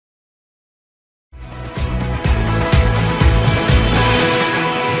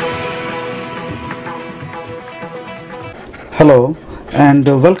Hello and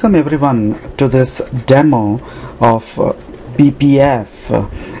welcome everyone to this demo of BPF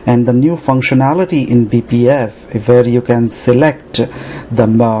and the new functionality in BPF where you can select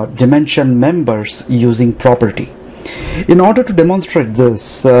the dimension members using property. In order to demonstrate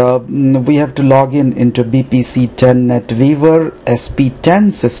this, we have to log into BPC 10 NetWeaver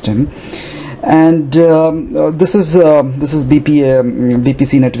SP10 system, and this is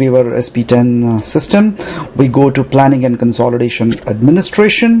BPC NetWeaver SP10 system. We go to Planning and Consolidation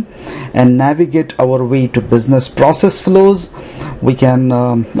Administration and navigate our way to business process flows. We can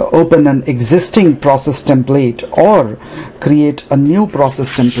open an existing process template or create a new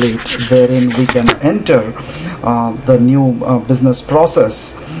process template wherein we can enter the new business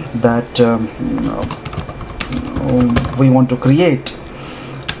process that we want to create.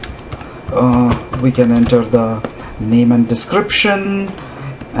 We can enter the name and description,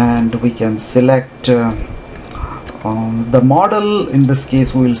 and we can select the model. In this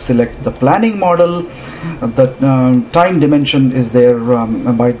case we will select the planning model. The time dimension is there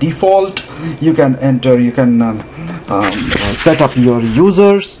by default. You can enter, you can set up your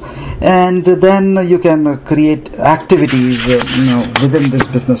users, and then you can create activities within this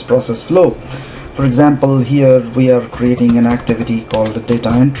business process flow. For example, here we are creating an activity called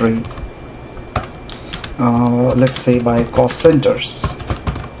data entry. Let's say by cost centers.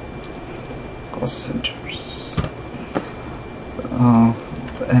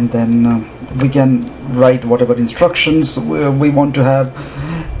 And then we can write whatever instructions we want to have,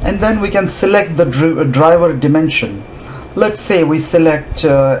 and then we can select the driver dimension. Let's say we select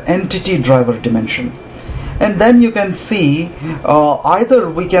entity driver dimension, and then you can see either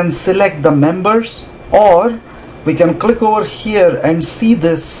we can select the members, or we can click over here and see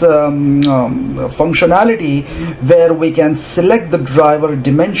this functionality where we can select the driver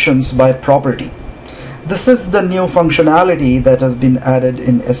dimensions by property. This is the new functionality that has been added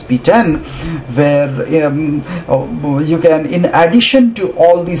in SP10, where you can, in addition to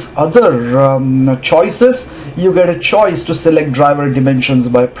all these other choices, you get a choice to select driver dimensions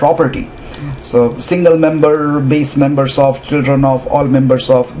by property. So single member, base members of, children of, all members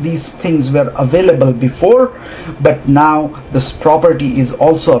of, these things were available before, but now this property is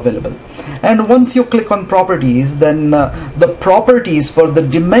also available. And once you click on properties, then the properties for the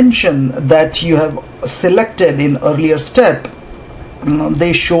dimension that you have selected in earlier step,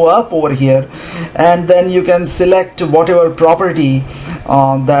 they show up over here, and then you can select whatever property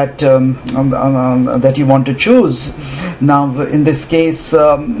that you want to choose. Now in this case,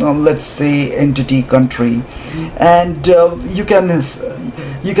 let's say entity country, and you can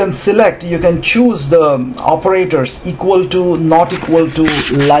select, you can choose the operators equal to, not equal to,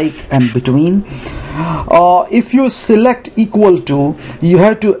 like, and between. If you select equal to, you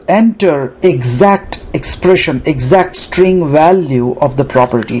have to enter exact expression, exact string value of the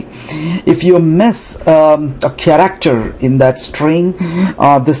property. If you miss a character in that string,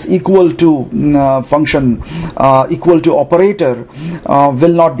 this equal to function, equal to operator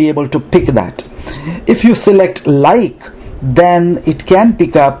will not be able to pick that. If you select like, then it can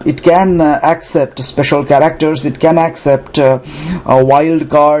pick up, it can accept special characters, it can accept wild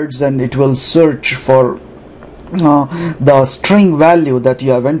cards, and it will search for the string value that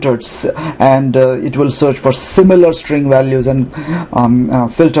you have entered, and it will search for similar string values and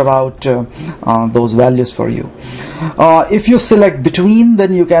filter out those values for you. If you select between,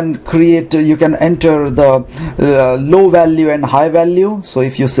 then you can create, you can enter the low value and high value. So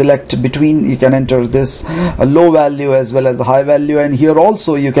if you select between, you can enter this low value as well as the high value, and here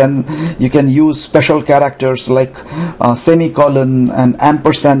also you can use special characters like semicolon and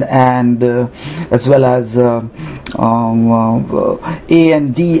ampersand, and as well as A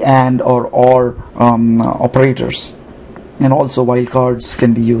and D and or operators, and also wildcards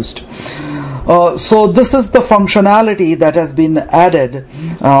can be used. So this is the functionality that has been added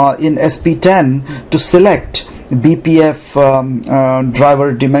in SP10 to select BPF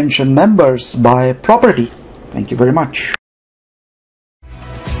driver dimension members by property. Thank you very much.